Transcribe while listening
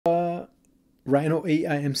Rhino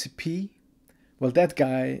AI MCP? Well, that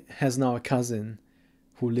guy has now a cousin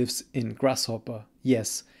who lives in Grasshopper.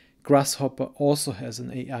 Yes, Grasshopper also has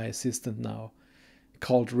an AI assistant now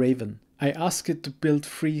called Raven. I asked it to build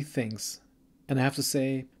 3 things, and I have to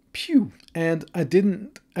say, phew. And I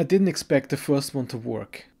didn't expect the first one to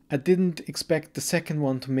work. I didn't expect the second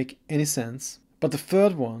one to make any sense. But the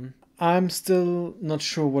third one, I'm still not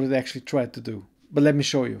sure what it actually tried to do. But let me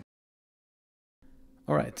show you.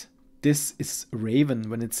 Alright, this is Raven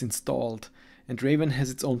when it's installed. And Raven has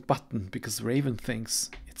its own button because Raven thinks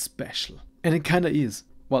it's special. And it kinda is.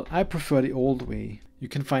 Well, I prefer the old way. You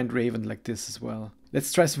can find Raven like this as well.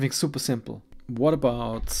 Let's try something super simple. What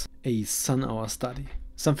about a sun hour study?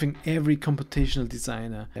 Something every computational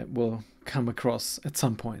designer will come across at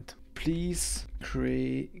some point. Please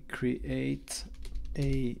create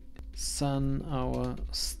a sun hour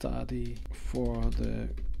study for the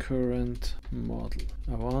current model.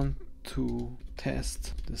 I want to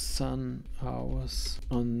test the sun hours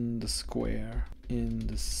on the square in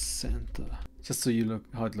the center. Just so you look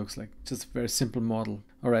how it looks like. Just a very simple model.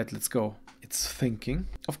 Alright, let's go. It's thinking.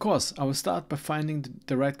 Of course, I will start by finding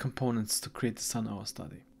the right components to create the sun hour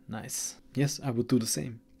study. Nice. Yes, I would do the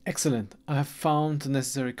same. Excellent. I have found the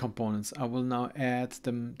necessary components. I will now add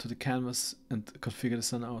them to the canvas and configure the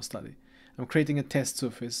sun hour study. I'm creating a test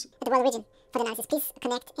surface. At the world region. For the analysis, please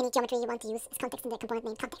connect any geometry you want to use as context in the component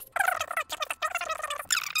name context.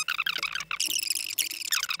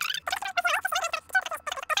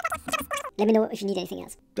 Let me know if you need anything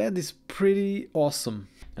else. That is pretty awesome.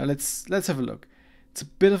 Now let's have a look. It's a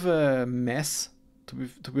bit of a mess, to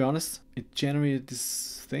be honest. It generated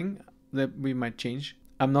this thing that we might change.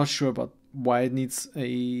 I'm not sure about why it needs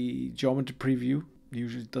a geometry preview.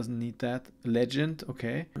 Usually it doesn't need that. Legend,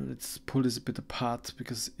 okay. Let's pull this a bit apart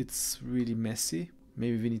because it's really messy.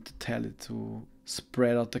 Maybe we need to tell it to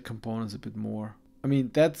spread out the components a bit more. I mean,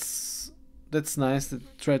 that's nice that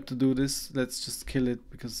it tried to do this. Let's just kill it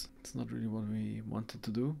because it's not really what we wanted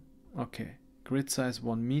to do. Okay, grid size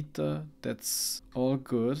 1 meter. That's all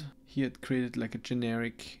good. Here it created like a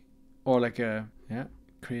generic, or like a, yeah,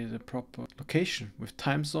 created a proper location with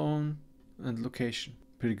time zone and location.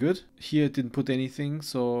 Pretty good. Here it didn't put anything,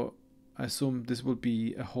 so I assume this will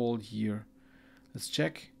be a whole year. Let's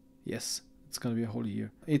check. Yes, it's gonna be a whole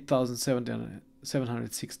year.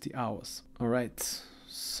 8,760 hours. All right,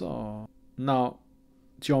 so now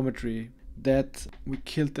geometry. That we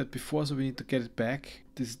killed that before, so we need to get it back.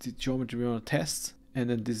 This is the geometry we want to test, and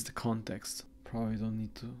then this is the context. Probably don't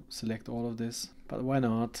need to select all of this, but why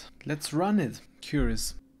not? Let's run it.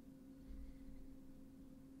 Curious.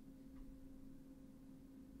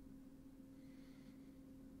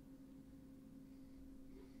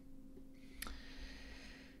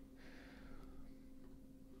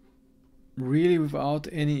 Really without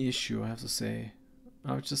any issue, I have to say.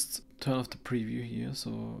 I'll just turn off the preview here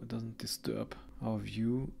so it doesn't disturb our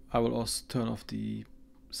view. I will also turn off the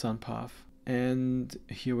sun path. And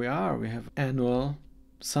here we are. We have annual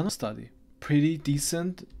sun study. Pretty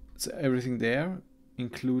decent. It's everything there,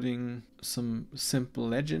 including some simple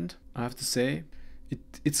legend. I have to say,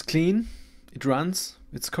 it's clean, it runs,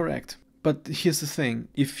 it's correct. But here's the thing.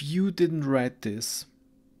 If you didn't write this,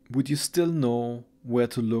 would you still know where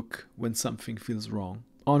to look when something feels wrong?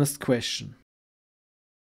 Honest question.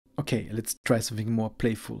 Okay, let's try something more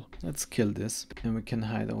playful. Let's kill this and we can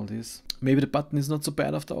hide all this. Maybe the button is not so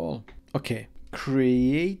bad after all. Okay,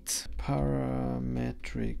 create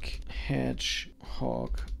parametric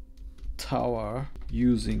hedgehog tower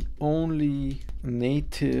using only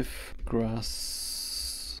native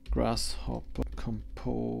grasshopper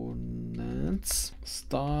components.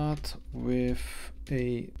 Start with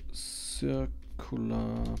a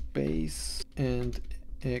circular base and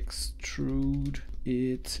extrude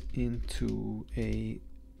it into a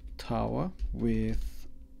tower with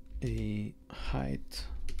a height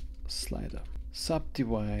slider.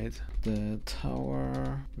 Subdivide the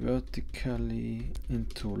tower vertically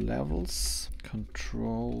into levels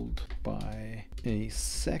controlled by a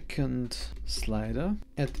second slider.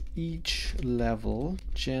 At each level,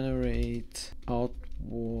 generate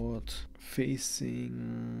outward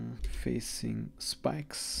facing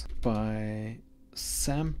spikes by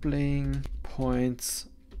sampling points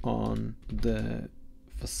on the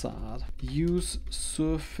facade. Use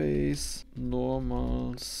surface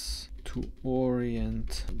normals to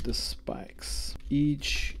orient the spikes.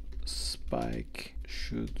 Each spike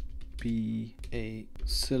should be a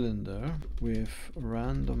cylinder with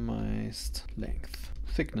randomized length.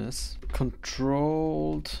 Thickness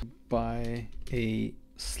controlled by a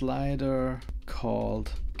slider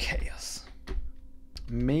called chaos.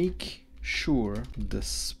 Make sure the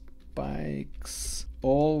spikes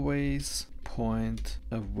always point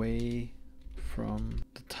away from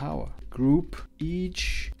the tower. Group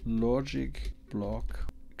each logic block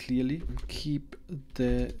clearly. Keep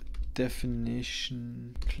the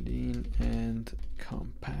definition clean and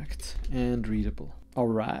compact and readable. All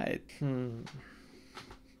right.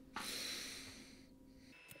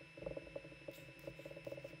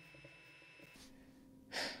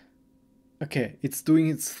 Okay, it's doing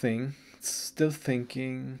its thing. It's still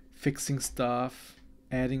thinking, fixing stuff,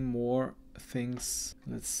 adding more things.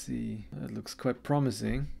 Let's see. That looks quite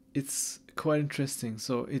promising. It's quite interesting.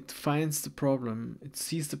 So it finds the problem, it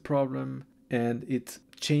sees the problem, and it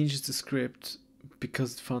changes the script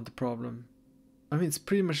because it found the problem. I mean, it's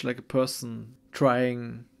pretty much like a person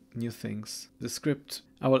trying new things. The script,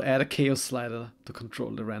 I will add a chaos slider to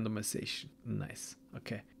control the randomization. Nice.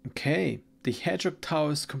 Okay. Okay. The hedgehog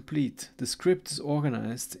tower is complete. The script is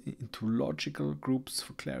organized into logical groups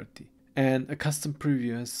for clarity. And a custom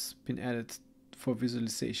preview has been added for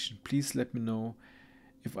visualization. Please let me know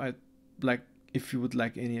if you would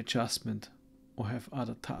like any adjustment or have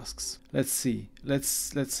other tasks. Let's see.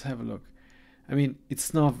 Let's have a look. I mean,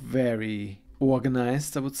 it's not very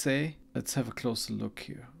organized, I would say. Let's have a closer look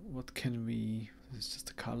here. What can we... This is just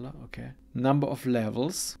a color. Okay. Number of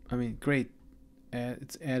levels. I mean, great.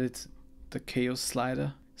 It's added the chaos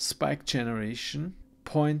slider. Spike generation.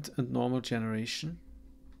 Point and normal generation.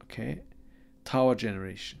 Okay. Tower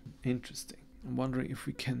generation. Interesting. I'm wondering if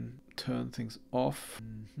we can turn things off.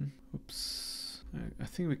 Oops. I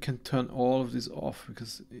think we can turn all of this off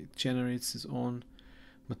because it generates its own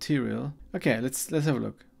material. Okay, let's have a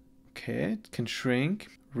look. Okay, it can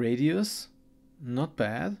shrink. Radius, not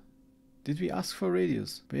bad. Did we ask for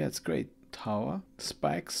radius? But yeah, it's great. Tower,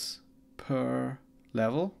 spikes per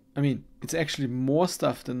level. I mean, it's actually more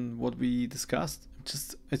stuff than what we discussed.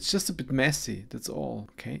 It's just a bit messy, that's all.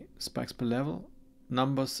 Okay, spikes per level,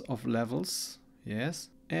 numbers of levels, yes,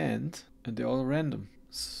 and they're all random.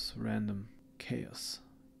 It's random. Chaos.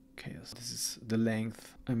 This is the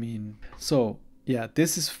length. I mean, so yeah,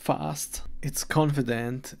 this is fast. It's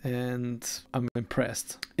confident, and I'm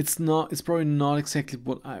impressed. It's probably not exactly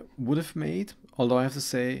what I would have made, although I have to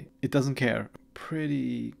say it doesn't care.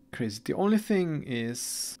 Pretty crazy. The only thing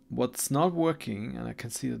is what's not working, and I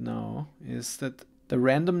can see it now, is that the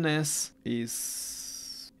randomness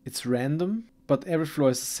it's random, but every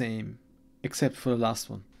floor is the same except for the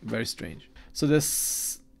last one. Very strange. So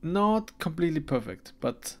this not completely perfect,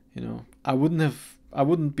 but you know, I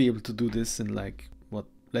wouldn't be able to do this in like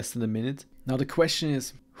less than a minute. Now the question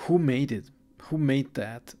is, who made it? Who made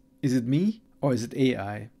that? Is it me or is it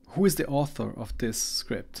AI? Who is the author of this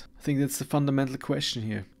script? I think that's the fundamental question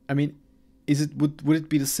here. I mean, would it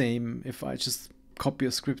be the same if I just copy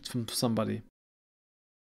a script from somebody?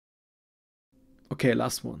 Okay,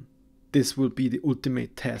 last one. This will be the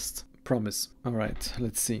ultimate test. Promise. All right,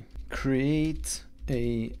 let's see. Create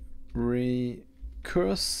a recursive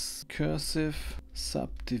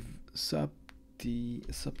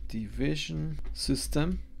subdivision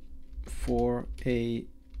system for a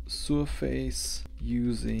surface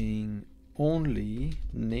using only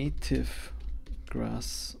native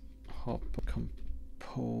Grasshopper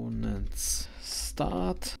components.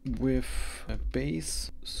 Start with a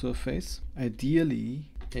base surface,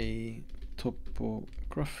 ideally a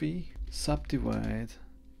topography. Subdivide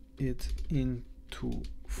it into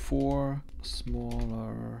 4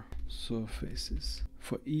 smaller surfaces.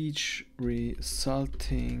 For each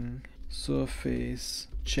resulting surface,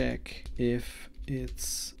 check if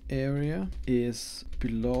its area is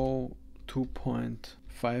below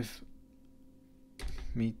 2.5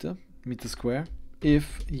 meter square.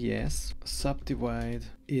 If yes, subdivide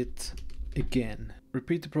it again.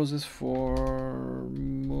 Repeat the process for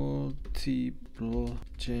multiple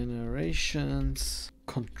generations,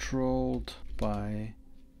 controlled by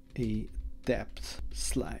a depth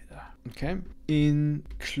slider. Okay.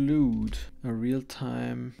 Include a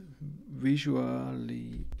real-time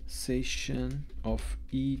visualization of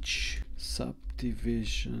each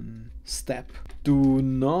subdivision step. Do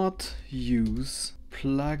not use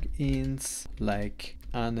plugins like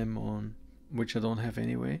Anemone, which I don't have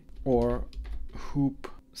anyway, or Hoop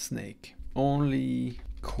Snake. Only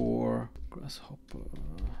core Grasshopper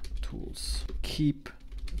tools. Keep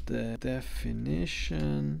the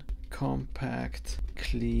definition compact,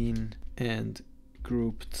 clean, and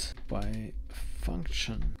grouped by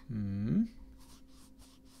function.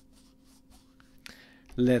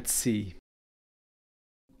 Let's see.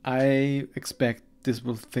 I expect this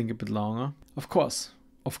will think a bit longer. Of course,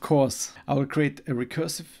 Of course, I will create a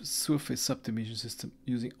recursive surface subdivision system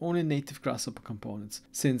using only native Grasshopper components.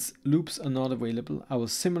 Since loops are not available, I will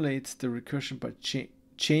simulate the recursion by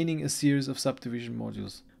chaining a series of subdivision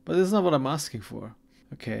modules. But that's not what I'm asking for.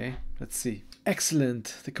 Okay, let's see.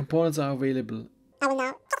 Excellent, the components are available. I will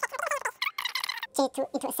now change it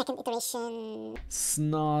into a second iteration. It's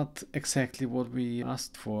not exactly what we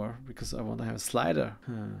asked for, because I want to have a slider.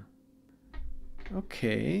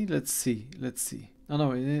 Okay, let's see. Oh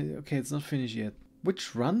no, okay, it's not finished yet.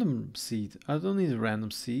 Which random seed? I don't need a random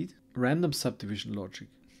seed. Random subdivision logic.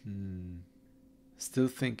 Still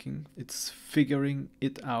thinking. It's figuring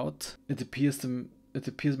it out. It appears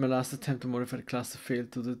my last attempt to modify the cluster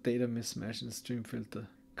failed due to the data mismatch in the stream filter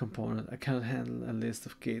component. I cannot handle a list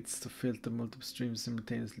of gates to filter multiple streams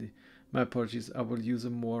simultaneously. My apologies. I will use a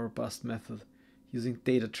more robust method using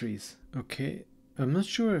data trees. Okay. I'm not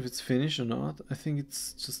sure if it's finished or not. I think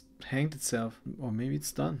it's just hanged itself. Or maybe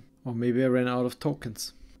it's done. Or maybe I ran out of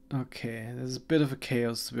tokens. Okay, there's a bit of a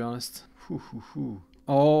chaos, to be honest.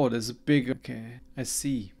 Oh, there's a big... Okay, I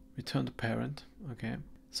see. Return to parent. Okay.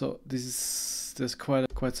 So there's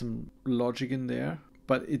quite some logic in there.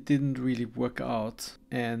 But it didn't really work out.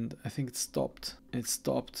 And I think it stopped. It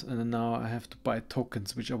stopped, and then now I have to buy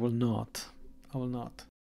tokens, which I will not.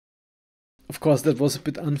 Of course, that was a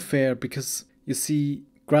bit unfair, because... You see,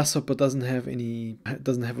 Grasshopper doesn't have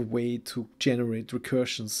a way to generate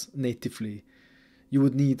recursions natively. You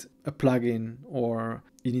would need a plugin, or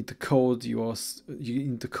you need to code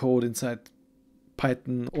inside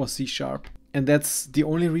Python or C#. And that's the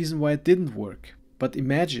only reason why it didn't work. But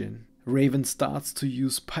imagine Raven starts to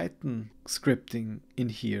use Python scripting in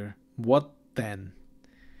here. What then?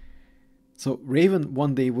 So Raven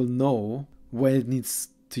one day will know where it needs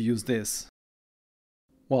to use this.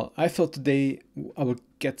 Well, I thought today I would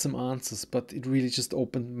get some answers, but it really just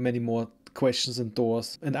opened many more questions and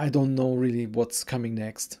doors, and I don't know really what's coming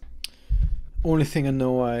next. Only thing I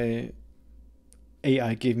know,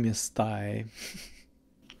 AI gave me a sty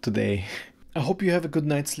today. I hope you have a good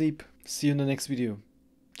night's sleep. See you in the next video.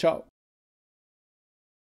 Ciao.